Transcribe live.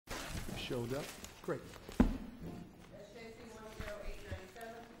showed up. Great. SJC-10897,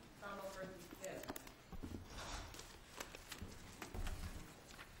 Commonwealth versus Phim.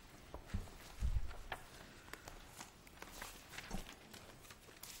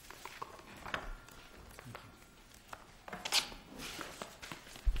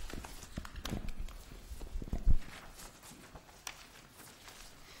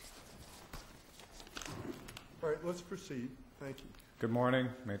 All right, let's proceed. Thank you. Good morning.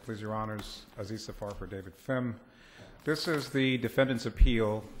 May it please your honors, Aziz Safar for David Phim. This is the defendant's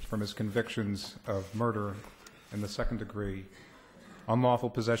appeal from his convictions of murder in the second degree, unlawful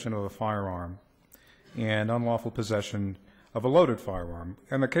possession of a firearm, and unlawful possession of a loaded firearm.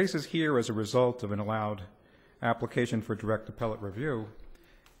 And the case is here as a result of an allowed application for direct appellate review.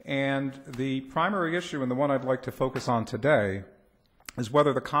 And the primary issue, and the one I'd like to focus on today, is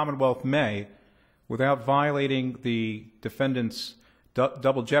whether the Commonwealth may, without violating the defendant's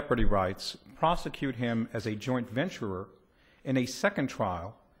double jeopardy rights, prosecute him as a joint venturer in a second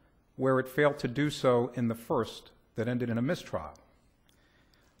trial where it failed to do so in the first that ended in a mistrial.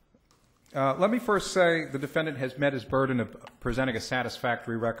 Let me first say the defendant has met his burden of presenting a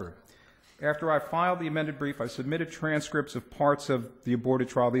satisfactory record. After I filed the amended brief, I submitted transcripts of parts of the aborted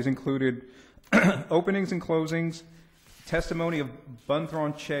trial. These included openings and closings, testimony of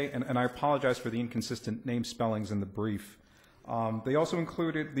Bunthron Che, and I apologize for the inconsistent name spellings in the brief. They also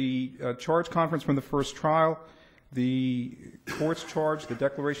included the charge conference from the first trial, the court's charge, the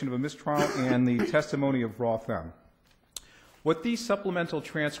declaration of a mistrial, and the testimony of Roth M. What these supplemental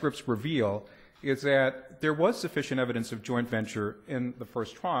transcripts reveal is that there was sufficient evidence of joint venture in the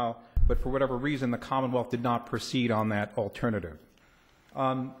first trial, but for whatever reason, the Commonwealth did not proceed on that alternative.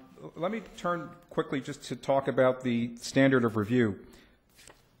 Let me turn quickly just to talk about the standard of review.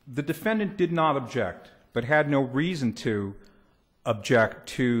 The defendant did not object, but had no reason to object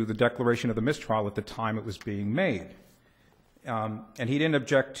to the declaration of the mistrial at the time it was being made. And he didn't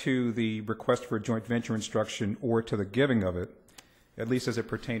object to the request for a joint venture instruction or to the giving of it, at least as it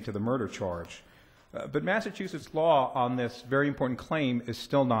pertained to the murder charge. But Massachusetts law on this very important claim is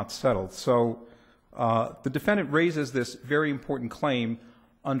still not settled. So the defendant raises this very important claim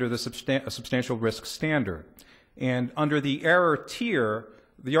under the substantial risk standard. And under the error tier,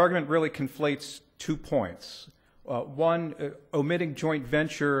 the argument really conflates 2 points. One, omitting joint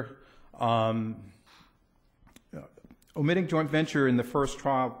venture in the first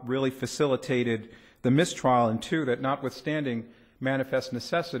trial really facilitated the mistrial, and two, that notwithstanding manifest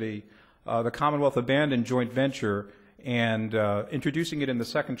necessity, the Commonwealth abandoned joint venture, and introducing it in the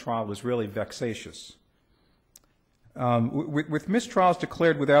second trial was really vexatious. With mistrials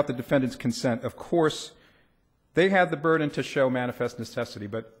declared without the defendant's consent, of course, they had the burden to show manifest necessity,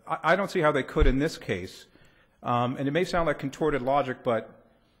 but I don't see how they could in this case. And it may sound like contorted logic, but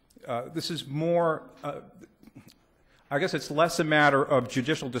this is more, I guess it's less a matter of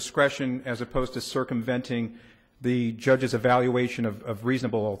judicial discretion as opposed to circumventing the judge's evaluation of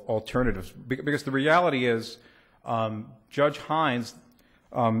reasonable alternatives. Because the reality is Judge Hines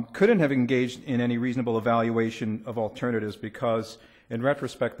couldn't have engaged in any reasonable evaluation of alternatives because, in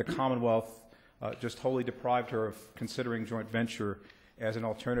retrospect, the Commonwealth just wholly deprived her of considering joint venture as an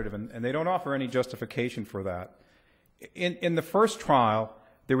alternative, and they don't offer any justification for that. In the first trial,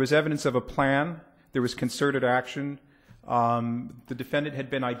 there was evidence of a plan, there was concerted action, the defendant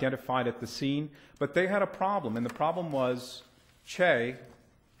had been identified at the scene, but they had a problem, and the problem was Che,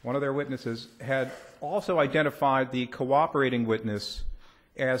 one of their witnesses, had also identified the cooperating witness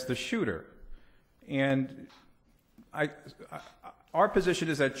as the shooter. And our position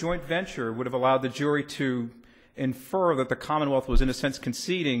is that joint venture would have allowed the jury to infer that the Commonwealth was in a sense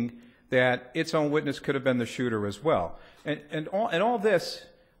conceding that its own witness could have been the shooter as well. And all this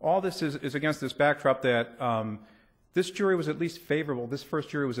is against this backdrop that this jury was at least favorable, this first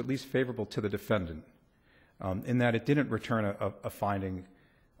jury was at least favorable to the defendant in that it didn't return a finding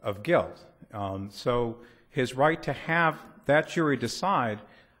of guilt. So his right to have that jury decide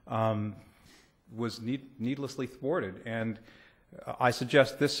was needlessly thwarted. And I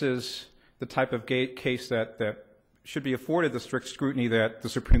suggest this is the type of case that should be afforded the strict scrutiny that the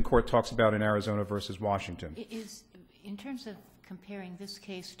Supreme Court talks about in Arizona versus Washington. In terms of comparing this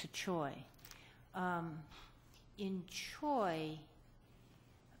case to Choi, in Choi,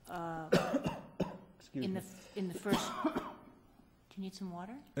 in the first, do you need some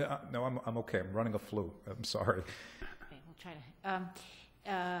water? No, I'm okay. I'm running a flu. I'm sorry. Okay, we'll try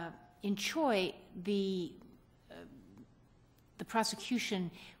to. In Choi, the prosecution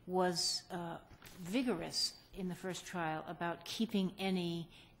was vigorous in the first trial about keeping any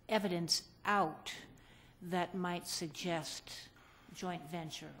evidence out that might suggest joint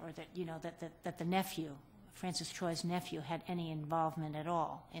venture, or that, you know, that the nephew, Francis Choi's nephew, had any involvement at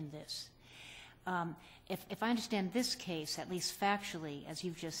all in this. If I understand this case, at least factually, as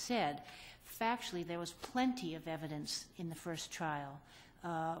you've just said, factually there was plenty of evidence in the first trial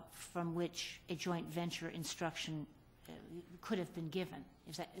from which a joint venture instruction could have been given.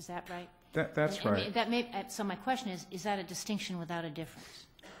 Is that right? That's right. So my question is that a distinction without a difference?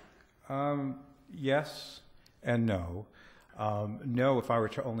 Yes and no. No, if I were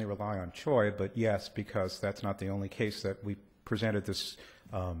to only rely on Choi, but yes, because that's not the only case that we presented this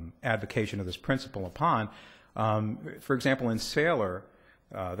advocation of this principle upon. For example, in Saylor,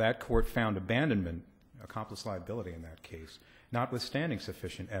 that court found abandonment, accomplice liability in that case, notwithstanding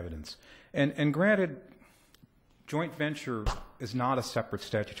sufficient evidence. And granted, joint venture is not a separate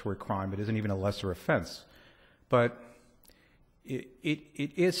statutory crime. It isn't even a lesser offense. But it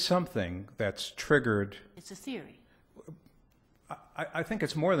is something that's triggered. It's a theory. I think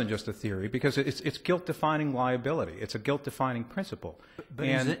it's more than just a theory, because it's guilt-defining liability. It's a guilt-defining principle. But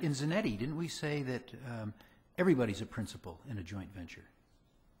in Zanetti, didn't we say that everybody's a principal in a joint venture?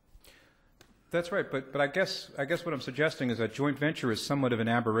 That's right, but I guess what I'm suggesting is that joint venture is somewhat of an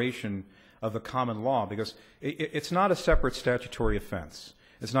aberration of the common law, because it's not a separate statutory offense.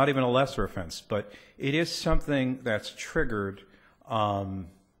 It's not even a lesser offense, but it is something that's triggered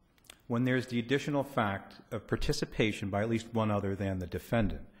when there's the additional fact of participation by at least one other than the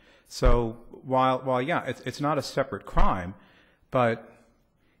defendant. So while yeah, it's not a separate crime, but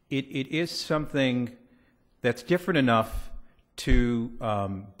it is something that's different enough to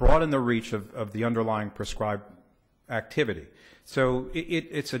broaden the reach of the underlying prescribed activity. So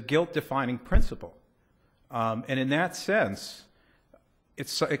it's a guilt-defining principle. And in that sense,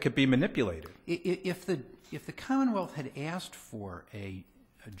 it could be manipulated. If the Commonwealth had asked for a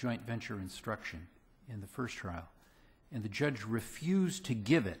joint venture instruction in the first trial, and the judge refused to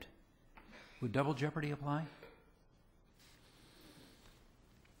give it, would double jeopardy apply?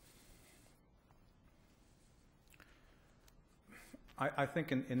 I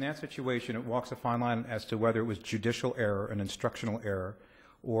think in that situation it walks a fine line as to whether it was judicial error, an instructional error,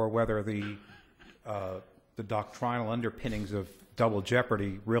 or whether the doctrinal underpinnings of double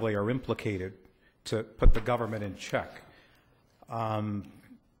jeopardy really are implicated to put the government in check.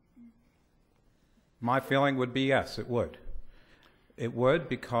 My feeling would be yes, it would. It would,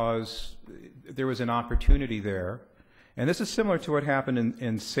 because there was an opportunity there. And this is similar to what happened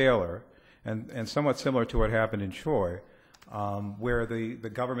in Saylor, and somewhat similar to what happened in Choi, where the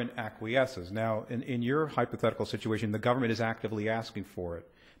government acquiesces. Now, in your hypothetical situation, the government is actively asking for it,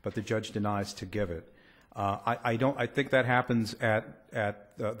 but the judge denies to give it. I think that happens at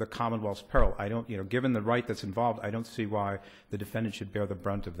the Commonwealth's peril. Given the right that's involved, I don't see why the defendant should bear the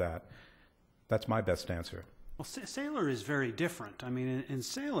brunt of that. That's my best answer. Well, Saylor is very different. I mean, in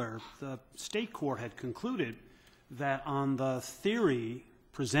Saylor, the state court had concluded that on the theory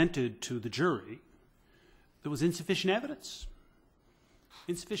presented to the jury, there was insufficient evidence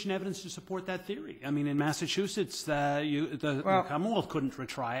to support that theory. I mean, in Massachusetts, the Commonwealth couldn't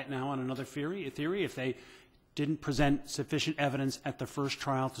retry it now on another theory if they didn't present sufficient evidence at the first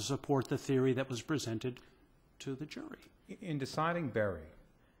trial to support the theory that was presented to the jury. In deciding Berry,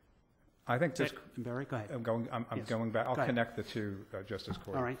 I think this. Barry, go ahead. I'm Yes. going back. I'll Go ahead. connect the two, Justice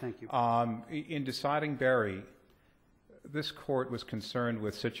Court. All right, thank you. In deciding Berry, this court was concerned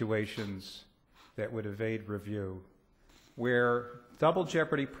with situations that would evade review, where double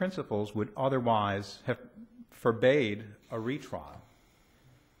jeopardy principles would otherwise have forbade a retrial.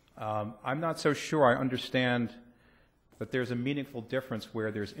 I'm not so sure I understand that there's a meaningful difference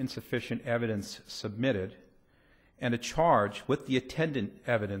where there's insufficient evidence submitted and a charge with the attendant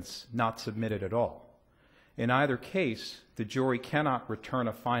evidence not submitted at all. In either case, the jury cannot return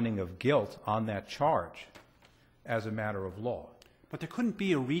a finding of guilt on that charge as a matter of law. But there couldn't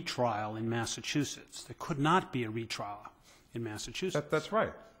be a retrial in Massachusetts. There could not be a retrial in Massachusetts. That's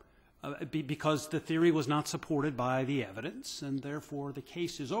right. Because the theory was not supported by the evidence, and therefore the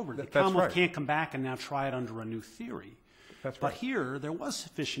case is over. The That's Commonwealth right. can't come back and now try it under a new theory. That's But right. here, there was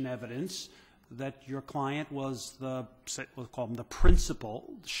sufficient evidence that your client was we'll call him the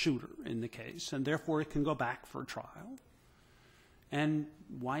principal shooter in the case, and therefore it can go back for a trial. And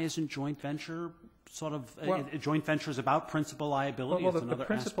why isn't joint venture sort of joint venture is about principal liability? Well, It's the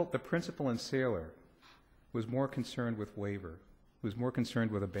another aspect. principal in Saylor was more concerned with waiver, was more concerned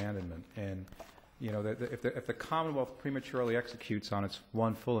with abandonment, and if the Commonwealth prematurely executes on its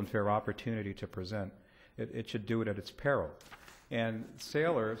one full and fair opportunity to present, it should do it at its peril. And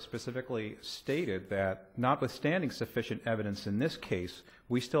Saylor specifically stated that, notwithstanding sufficient evidence in this case,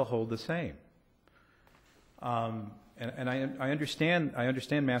 we still hold the same. And I understand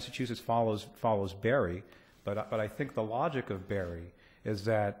Massachusetts follows Berry, but I think the logic of Berry is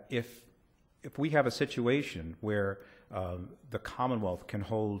that if we have a situation where the Commonwealth can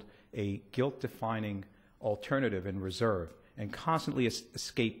hold a guilt-defining alternative in reserve and constantly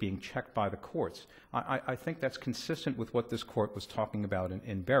escape being checked by the courts, I think that's consistent with what this court was talking about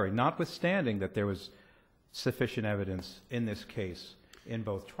in Berry, notwithstanding that there was sufficient evidence in this case in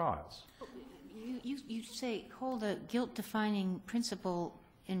both trials. You say hold a guilt-defining principle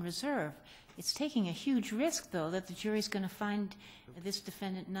in reserve. It's taking a huge risk, though, that the jury's going to find this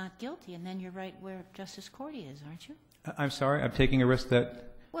defendant not guilty, and then you're right where Justice Cordy is, aren't you? I'm sorry, I'm taking a risk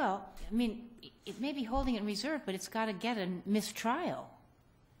that... Well, I mean, it may be holding it in reserve, but it's got to get a mistrial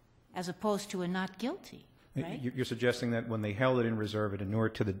as opposed to a not guilty, right? You're suggesting that when they held it in reserve, it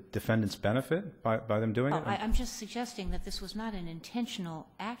inured to the defendant's benefit by them doing it? I'm just suggesting that this was not an intentional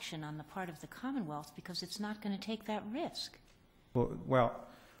action on the part of the Commonwealth because it's not going to take that risk. Well,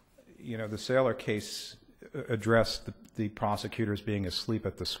 you know, the Saylor case addressed the prosecutors being asleep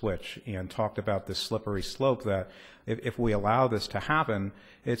at the switch and talked about this slippery slope that if we allow this to happen,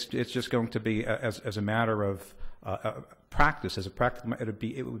 it's just going to be as a matter of practice, as a practical,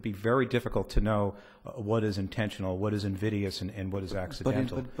 it would be very difficult to know what is intentional, what is invidious, and what is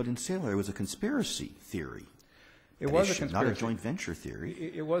accidental. But in Saylor, it was a conspiracy theory. It was a conspiracy, not a joint venture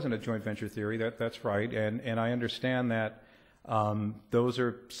theory. It wasn't a joint venture theory. That's right, and I understand that those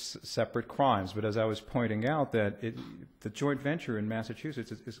are separate crimes. But as I was pointing out, that the joint venture in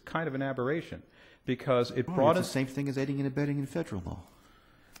Massachusetts is kind of an aberration because it brought us the same thing as aiding and abetting in federal law.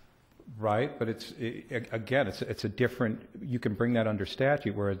 Right, but it's a different. You can bring that under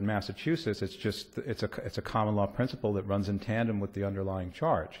statute, whereas in Massachusetts, it's a common law principle that runs in tandem with the underlying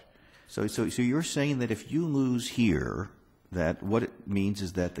charge. So you're saying that if you lose here, that what it means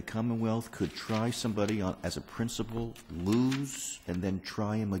is that the Commonwealth could try somebody as a principal, lose, and then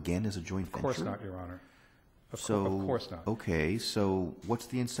try him again as a joint venture? Of course not, Your Honor. Of course not. Okay, so what's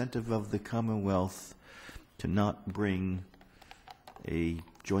the incentive of the Commonwealth to not bring a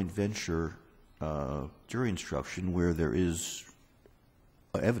joint venture jury instruction where there is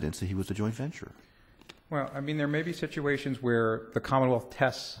evidence that he was a joint venture? Well, I mean, there may be situations where the Commonwealth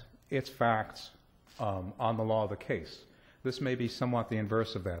tests its facts on the law of the case. This may be somewhat the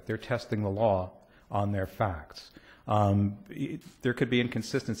inverse of that. They're testing the law on their facts. There could be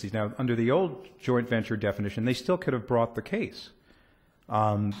inconsistencies. Now, under the old joint venture definition, they still could have brought the case.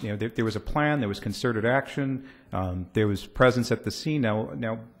 There was a plan, there was concerted action, there was presence at the scene.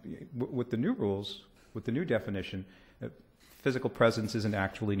 Now, with the new rules, with the new definition, physical presence isn't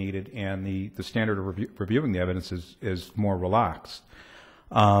actually needed, and the standard of reviewing the evidence is more relaxed.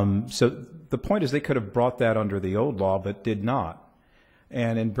 So the point is they could have brought that under the old law, but did not.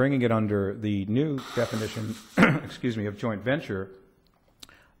 And in bringing it under the new definition, of joint venture,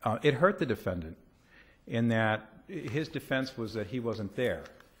 it hurt the defendant in that his defense was that he wasn't there.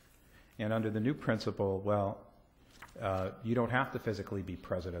 And under the new principle, you don't have to physically be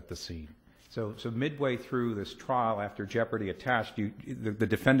present at the scene. So midway through this trial, after jeopardy attached, the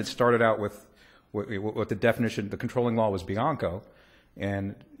defendant started out with what the definition, the controlling law was Bianco,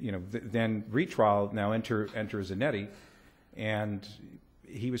 and then retrial now enter Zanetti, and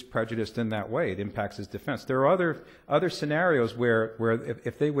he was prejudiced in that way. It impacts his defense. There are other scenarios where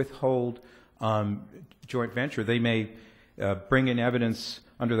if they withhold joint venture, they may bring in evidence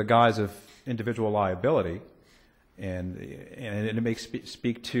under the guise of individual liability, and it may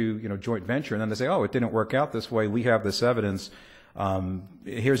speak to joint venture, and then they say, oh, it didn't work out this way. We have this evidence.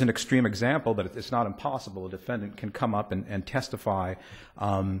 Here's an extreme example, but it's not impossible. A defendant can come up and testify.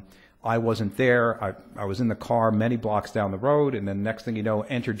 I wasn't there. I was in the car many blocks down the road, and then next thing you know,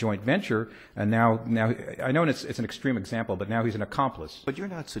 enter joint venture. And now I know it's an extreme example, but now he's an accomplice. But you're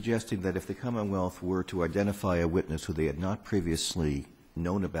not suggesting that if the Commonwealth were to identify a witness who they had not previously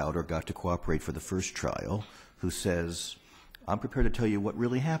known about or got to cooperate for the first trial, who says, I'm prepared to tell you what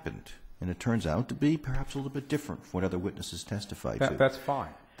really happened, and it turns out to be perhaps a little bit different from what other witnesses testified to. That's fine.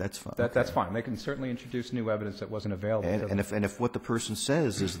 That's fine. That's fine. They can certainly introduce new evidence that wasn't available. And if what the person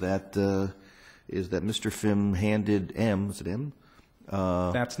says is that Mr. Phim handed M, was it M?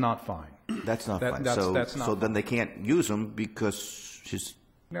 That's not fine. That's not fine. That's not so fine. then they can't use him because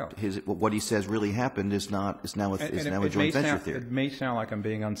what he says really happened is now a joint venture theory. It may sound like I'm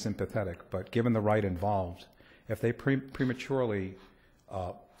being unsympathetic, but given the right involved, if they prematurely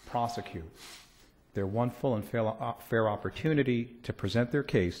prosecute, their one full and fair opportunity to present their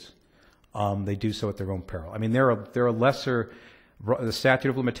case, they do so at their own peril. I mean, there are lesser, the statute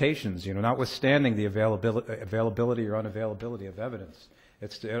of limitations, notwithstanding the availability or unavailability of evidence.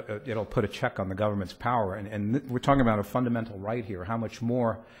 It'll put a check on the government's power. And we're talking about a fundamental right here. How much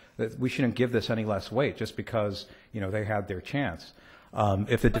more that we shouldn't give this any less weight just because, they had their chance.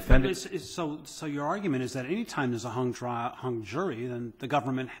 If the defendant... So your argument is that any time there's a hung jury, then the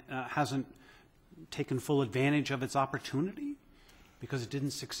government hasn't taken full advantage of its opportunity because it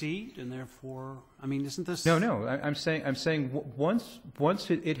didn't succeed, and therefore, isn't this... No. I'm saying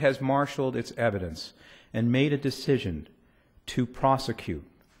once it has marshaled its evidence and made a decision to prosecute,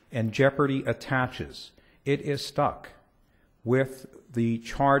 and jeopardy attaches, it is stuck with the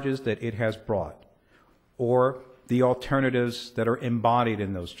charges that it has brought, or the alternatives that are embodied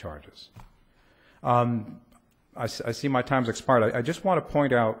in those charges. I see my time's expired. I just want to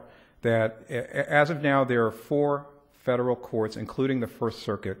point out that as of now, there are 4 federal courts, including the First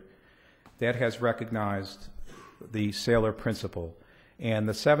Circuit, that has recognized the Saylor principle. And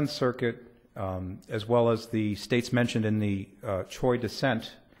the Seventh Circuit, as well as the states mentioned in the Choi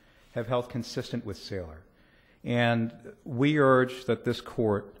dissent, have held consistent with Saylor. And we urge that this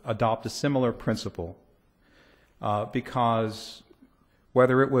court adopt a similar principle because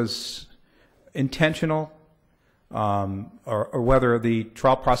whether it was intentional or whether the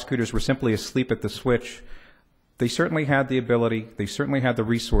trial prosecutors were simply asleep at the switch, they certainly had the ability, they certainly had the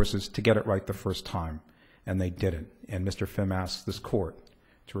resources to get it right the first time, and they didn't. And Mr. Phim asks this court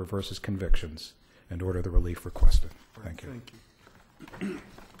to reverse his convictions and order the relief requested. Thank you. Thank you.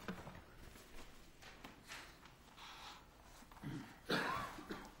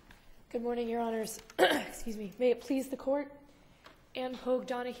 Good morning, Your Honors. Excuse me. May it please the Court? Ann Pogue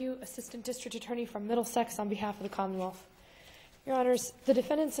Donahue, Assistant District Attorney from Middlesex on behalf of the Commonwealth. Your Honors, the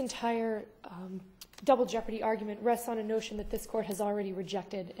defendant's entire double jeopardy argument rests on a notion that this Court has already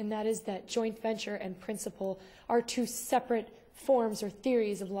rejected, and that is that joint venture and principal are 2 separate forms or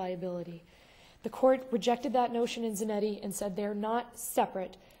theories of liability. The Court rejected that notion in Zanetti and said they're not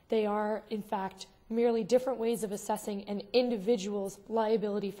separate. They are, in fact, merely different ways of assessing an individual's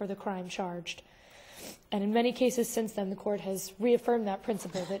liability for the crime charged. And in many cases since then, the Court has reaffirmed that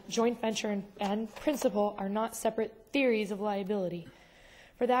principle, that joint venture and principal are not separate theories of liability.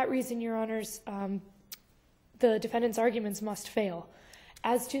 For that reason, Your Honors, the defendant's arguments must fail.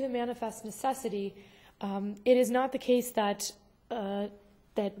 As to the manifest necessity, it is not the case that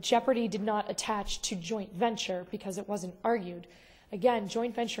jeopardy did not attach to joint venture because it wasn't argued. Again,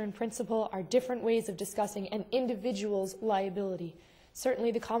 joint venture and principal are different ways of discussing an individual's liability.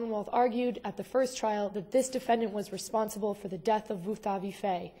 Certainly, the Commonwealth argued at the first trial that this defendant was responsible for the death of Vuthavi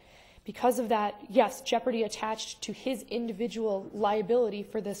Faye. Because of that, yes, jeopardy attached to his individual liability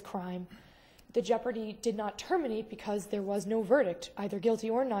for this crime. The jeopardy did not terminate because there was no verdict, either guilty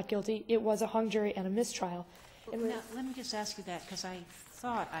or not guilty. It was a hung jury and a mistrial. Now, let me just ask you that, because I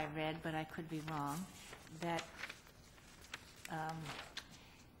thought I read, but I could be wrong, that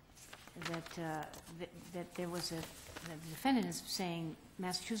there was the defendant is saying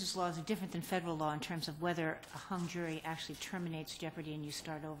Massachusetts laws are different than federal law in terms of whether a hung jury actually terminates jeopardy and you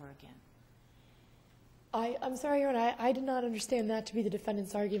start over again. I'm sorry, Your Honor, I did not understand that to be the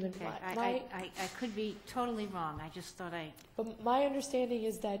defendant's argument. Okay. I could be totally wrong. I just thought But my understanding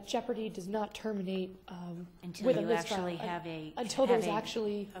is that jeopardy does not terminate until with a you mistrial. actually have until there's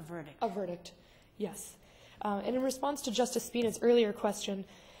actually a verdict. A verdict, yes. And in response to Justice Spina's earlier question,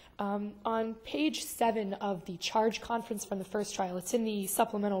 on page 7 of the charge conference from the first trial, it's in the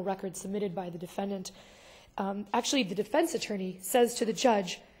supplemental record submitted by the defendant. Actually, the defense attorney says to the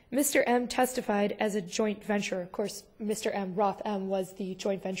judge, Mr. M testified as a joint venture. Of course, Mr. M, Roth M, was the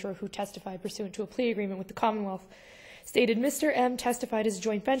joint venturer who testified pursuant to a plea agreement with the Commonwealth. Stated, Mr. M testified as a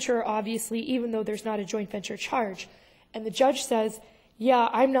joint venturer, obviously, even though there's not a joint venture charge. And the judge says, yeah,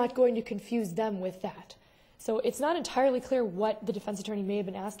 I'm not going to confuse them with that. So it's not entirely clear what the defense attorney may have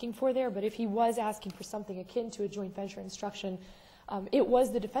been asking for there, but if he was asking for something akin to a joint venture instruction, it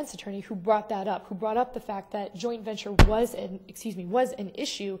was the defense attorney who brought that up, who brought up the fact that joint venture was an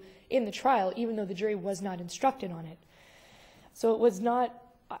issue in the trial, even though the jury was not instructed on it. So it was not,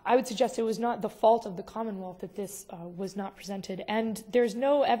 I would suggest it was not the fault of the Commonwealth that this was not presented. And there's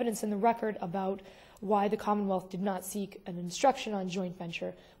no evidence in the record about why the Commonwealth did not seek an instruction on joint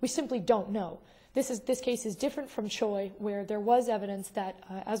venture. We simply don't know. This case is different from Choi, where there was evidence that,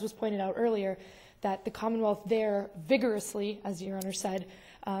 as was pointed out earlier, that the Commonwealth there vigorously, as Your Honor said,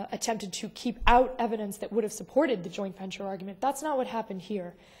 attempted to keep out evidence that would have supported the joint venture argument. That's not what happened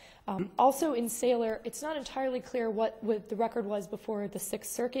here. Also in Saylor, it's not entirely clear what the record was before the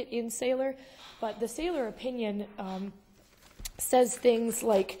Sixth Circuit in Saylor, but the Saylor opinion says things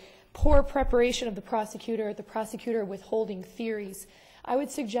like poor preparation of the prosecutor withholding theories. I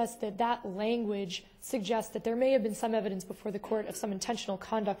would suggest that that language suggests that there may have been some evidence before the court of some intentional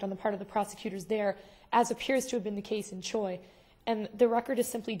conduct on the part of the prosecutors there, as appears to have been the case in Choi. And the record is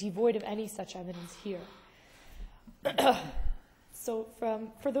simply devoid of any such evidence here. So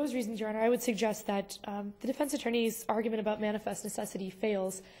for those reasons, Your Honor, I would suggest that the defense attorney's argument about manifest necessity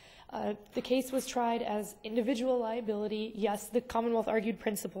fails. The case was tried as individual liability. Yes, the Commonwealth argued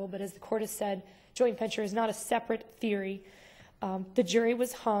principle, but as the court has said, joint venture is not a separate theory. The jury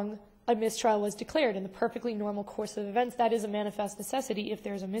was hung. A mistrial was declared. In the perfectly normal course of events, that is a manifest necessity if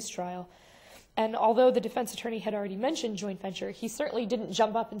there's a mistrial. And although the defense attorney had already mentioned joint venture, he certainly didn't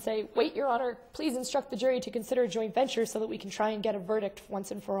jump up and say, wait, Your Honor, please instruct the jury to consider joint venture so that we can try and get a verdict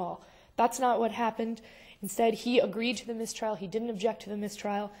once and for all. That's not what happened. Instead, he agreed to the mistrial. He didn't object to the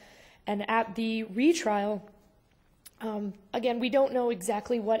mistrial. And at the retrial, again, we don't know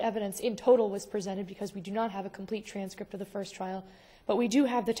exactly what evidence in total was presented because we do not have a complete transcript of the first trial. But we do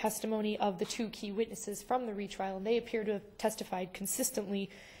have the testimony of the two key witnesses from the retrial, and they appear to have testified consistently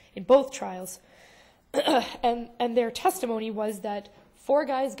in both trials. and their testimony was that 4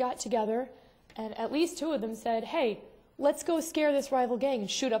 guys got together, and at least 2 of them said, hey, let's go scare this rival gang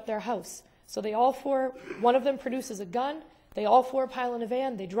and shoot up their house. So they all 4, one of them produces a gun, they all 4 pile in a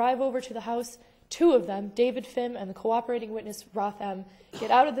van, they drive over to the house. 2 of them, David Phim and the cooperating witness Roth M.,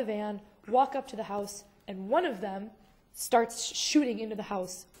 get out of the van, walk up to the house, and one of them starts shooting into the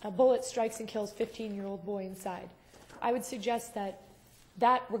house. A bullet strikes and kills a 15-year-old boy inside. I would suggest that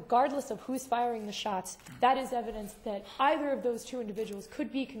regardless of who's firing the shots, that is evidence that either of those 2 individuals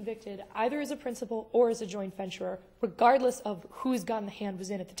could be convicted either as a principal or as a joint venturer, regardless of whose gun the hand was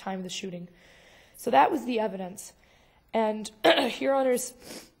in at the time of the shooting. So that was the evidence. And, Your Honors,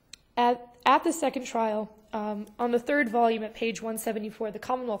 at the second trial, on the 3rd volume at page 174, the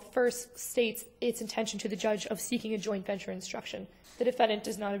Commonwealth first states its intention to the judge of seeking a joint venture instruction. The defendant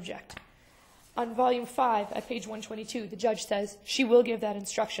does not object. On volume 5 at page 122, the judge says she will give that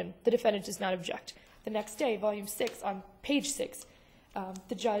instruction. The defendant does not object. The next day, volume 6, on page 6,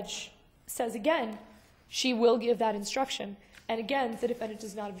 the judge says again she will give that instruction. And again, the defendant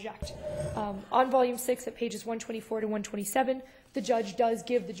does not object. On volume 6 at pages 124 to 127, the judge does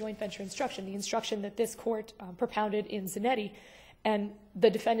give the joint venture instruction, the instruction that this court propounded in Zanetti, and the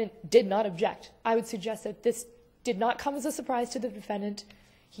defendant did not object. I would suggest that this did not come as a surprise to the defendant.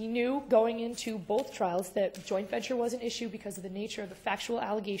 He knew going into both trials that joint venture was an issue because of the nature of the factual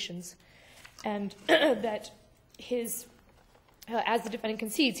allegations, and that his, as the defendant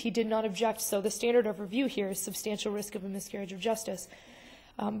concedes, he did not object. So the standard of review here is substantial risk of a miscarriage of justice.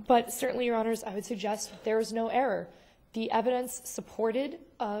 But certainly, Your Honors, I would suggest there is no error. The evidence supported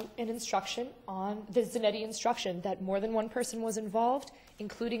an instruction on the Zanetti instruction that more than one person was involved,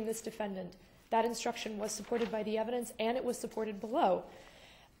 including this defendant. That instruction was supported by the evidence, and it was supported below.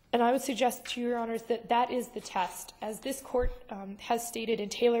 And I would suggest to Your Honors that that is the test. As this court has stated in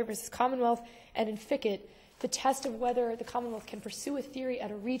Taylor v. Commonwealth and in Fickett, the test of whether the Commonwealth can pursue a theory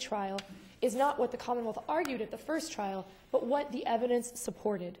at a retrial is not what the Commonwealth argued at the first trial, but what the evidence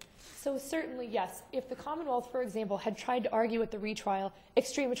supported. So certainly, yes, if the Commonwealth, for example, had tried to argue at the retrial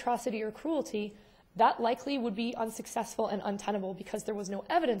extreme atrocity or cruelty, that likely would be unsuccessful and untenable because there was no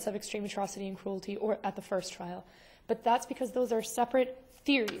evidence of extreme atrocity and cruelty or at the first trial. But that's because those are separate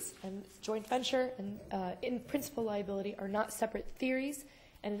theories, and joint venture and in principle liability are not separate theories,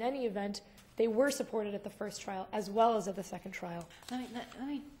 and in any event, they were supported at the first trial as well as at the second trial.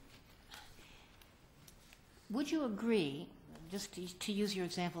 Would you agree, just to use your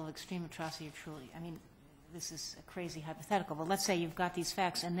example of extreme atrocity or cruelty, I mean, this is a crazy hypothetical, but let's say you've got these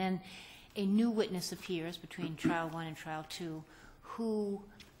facts and then a new witness appears between trial 1 and trial 2 who,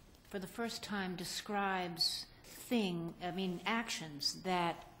 for the first time, describes actions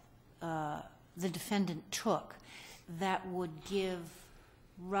that the defendant took that would give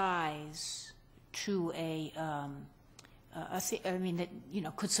rise to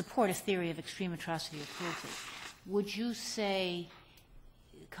could support a theory of extreme atrocity or cruelty. Would you say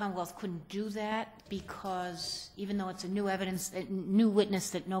Commonwealth couldn't do that because even though it's a new evidence, a new witness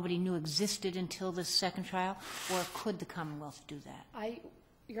that nobody knew existed until the second trial, or could the Commonwealth do that?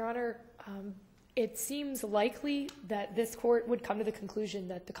 Your Honor, it seems likely that this court would come to the conclusion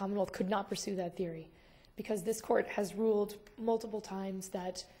that the Commonwealth could not pursue that theory because this court has ruled multiple times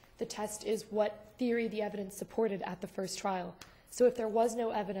that the test is what theory the evidence supported at the first trial. So if there was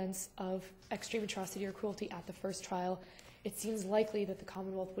no evidence of extreme atrocity or cruelty at the first trial, it seems likely that the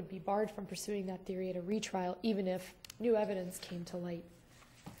Commonwealth would be barred from pursuing that theory at a retrial even if new evidence came to light.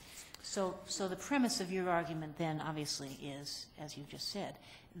 So the premise of your argument then obviously is, as you just said,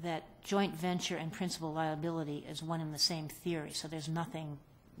 that joint venture and principal liability is one and the same theory, so there's nothing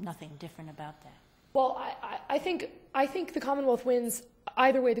different about that. Well, I think the Commonwealth wins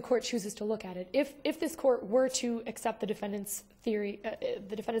either way the court chooses to look at it. If this court were to accept the defendant's theory,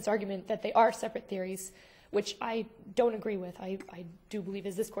 the defendant's argument that they are separate theories, which I don't agree with, I do believe,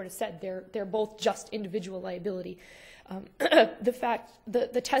 as this court has said, they're both just individual liability.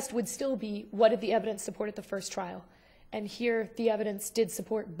 The test would still be, what did the evidence support at the first trial? And here, the evidence did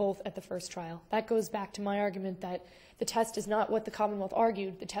support both at the first trial. That goes back to my argument that the test is not what the Commonwealth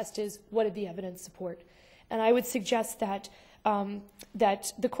argued. The test is, what did the evidence support? And I would suggest that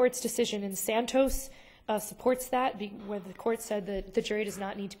that the court's decision in Santos supports that, where the court said that the jury does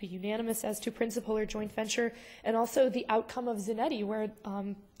not need to be unanimous as to principal or joint venture, and also the outcome of Zanetti,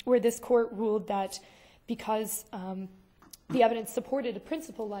 where this court ruled that because the evidence supported a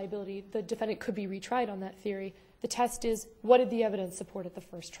principal liability, the defendant could be retried on that theory. The test is, what did the evidence support at the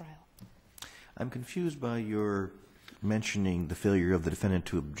first trial? I'm confused by your mentioning the failure of the defendant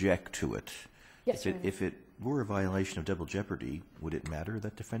to object to it. Yes, Your Honor. If it were a violation of double jeopardy, would it matter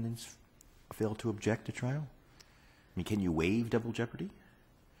that defendants fail to object to trial? I mean, can you waive double jeopardy?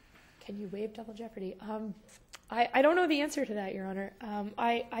 Can you waive double jeopardy? I don't know the answer to that, Your Honor.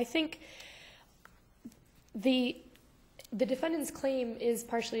 I think the defendant's claim is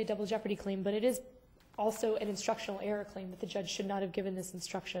partially a double jeopardy claim, but it is also an instructional error claim that the judge should not have given this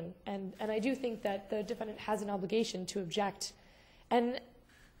instruction. And I do think that the defendant has an obligation to object. And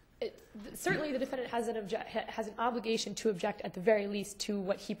certainly the defendant has an obligation to object at the very least to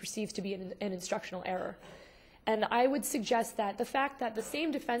what he perceives to be an instructional error. And I would suggest that the fact that the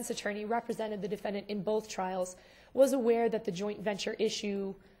same defense attorney represented the defendant in both trials was aware that the joint venture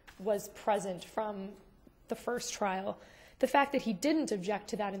issue was present from the first trial. The fact that he didn't object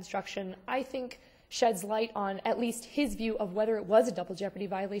to that instruction, I think, sheds light on at least his view of whether it was a double jeopardy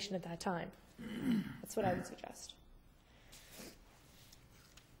violation at that time. That's what I would suggest.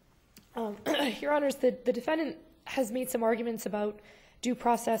 Your Honors, the defendant has made some arguments about due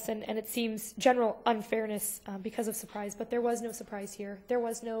process and it seems general unfairness because of surprise, but there was no surprise here. There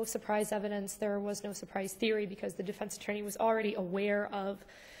was no surprise evidence. There was no surprise theory because the defense attorney was already aware of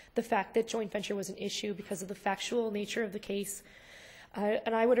the fact that joint venture was an issue because of the factual nature of the case.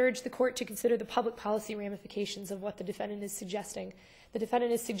 And I would urge the court to consider the public policy ramifications of what the defendant is suggesting. The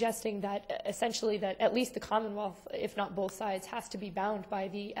defendant is suggesting that essentially that at least the Commonwealth, if not both sides, has to be bound by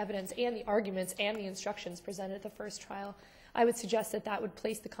the evidence and the arguments and the instructions presented at the first trial. I would suggest that that would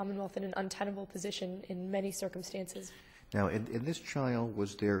place the Commonwealth in an untenable position in many circumstances. Now, in this trial,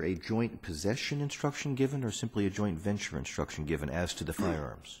 was there a joint possession instruction given or simply a joint venture instruction given as to the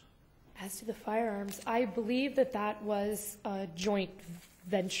firearms? As to the firearms, I believe that that was a joint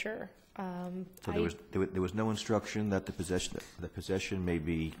venture. So there was no instruction that the possession may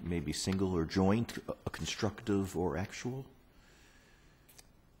be single or joint, a constructive or actual?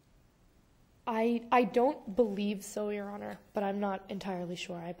 I don't believe so, Your Honor, but I'm not entirely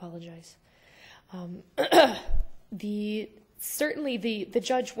sure. I apologize. Certainly the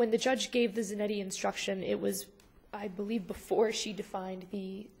judge, when the judge gave the Zanetti instruction, it was, I believe, before she defined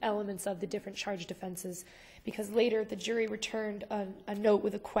the elements of the different charge defenses, because later the jury returned a note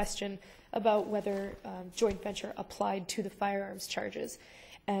with a question about whether joint venture applied to the firearms charges.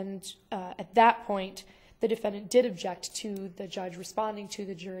 And at that point, the defendant did object to the judge responding to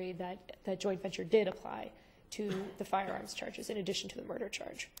the jury that joint venture did apply to the firearms charges in addition to the murder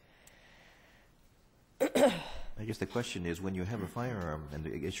charge. I guess the question is, when you have a firearm and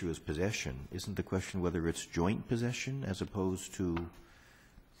the issue is possession, isn't the question whether it's joint possession as opposed to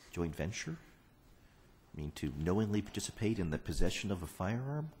joint venture? I mean, to knowingly participate in the possession of a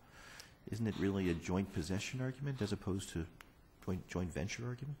firearm? Isn't it really a joint possession argument as opposed to joint venture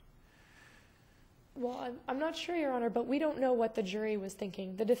argument? Well, I'm not sure, Your Honor, but we don't know what the jury was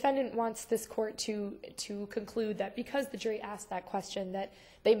thinking. The defendant wants this court to conclude that because the jury asked that question, that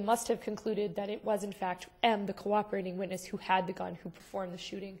they must have concluded that it was, in fact, M, the cooperating witness who had the gun, who performed the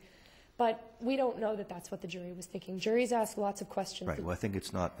shooting. But we don't know that that's what the jury was thinking. Juries ask lots of questions. Right. Well, I think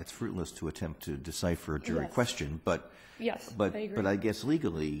it's fruitless to attempt to decipher a jury Yes. question, but Yes, but I agree. but I guess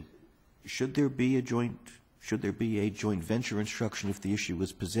legally, should there be a joint venture instruction if the issue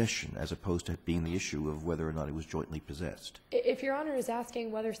was possession, as opposed to being the issue of whether or not it was jointly possessed? If Your Honor is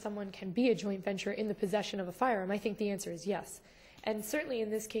asking whether someone can be a joint venture in the possession of a firearm, I think the answer is yes. And certainly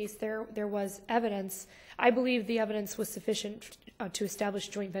in this case, there was evidence. I believe the evidence was sufficient to establish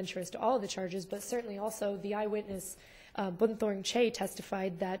joint venture as to all of the charges, but certainly also the eyewitness, Bunthorn Che,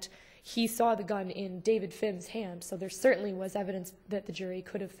 testified that he saw the gun in David Phim's hand. So there certainly was evidence that the jury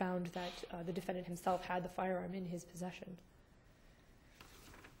could have found that the defendant himself had the firearm in his possession.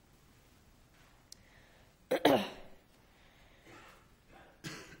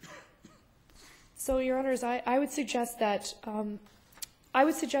 So, Your Honors, I would suggest that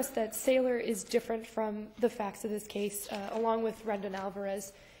Saylor is different from the facts of this case, along with Rendon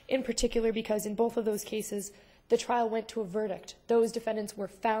Alvarez, in particular because in both of those cases, the trial went to a verdict. Those defendants were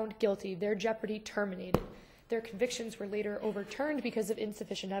found guilty. Their jeopardy terminated. Their convictions were later overturned because of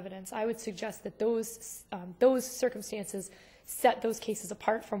insufficient evidence. I would suggest that those circumstances set those cases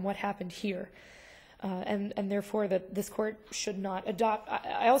apart from what happened here. And therefore that this court should not adopt.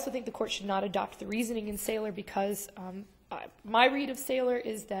 I also think the court should not adopt the reasoning in Saylor because my read of Saylor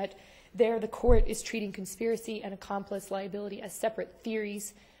is that there the court is treating conspiracy and accomplice liability as separate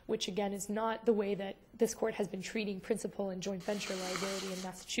theories, which again is not the way that this court has been treating principal and joint venture liability in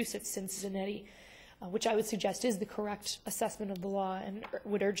Massachusetts since Zanetti, which I would suggest is the correct assessment of the law and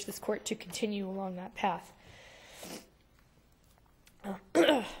would urge this court to continue along that path.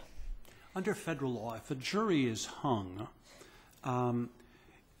 Under federal law, if a jury is hung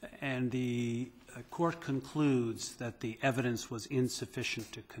and the court concludes that the evidence was insufficient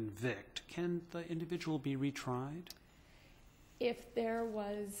to convict, can the individual be retried? If there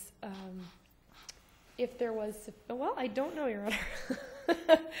was, well, I don't know, Your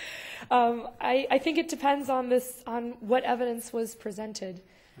Honor. I think it depends on what evidence was presented.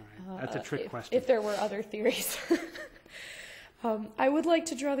 All right. That's a trick question. If there were other theories. I would like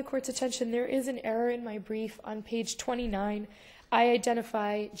to draw the court's attention. There is an error in my brief on page 29. I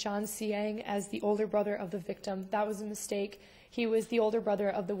identify John Siang as the older brother of the victim. That was a mistake. He was the older brother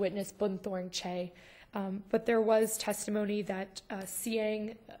of the witness, Bunthorn Che. But there was testimony that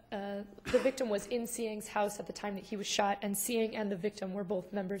Siang, the victim was in Siang's house at the time that he was shot, and Siang and the victim were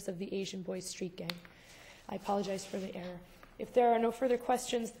both members of the Asian Boys Street Gang. I apologize for the error. If there are no further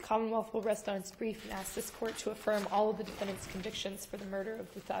questions, the Commonwealth will rest on its brief and ask this court to affirm all of the defendant's convictions for the murder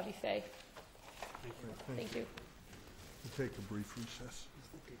of Buthavi Faye. Thank you. We'll take a brief recess.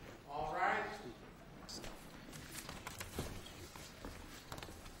 All rise.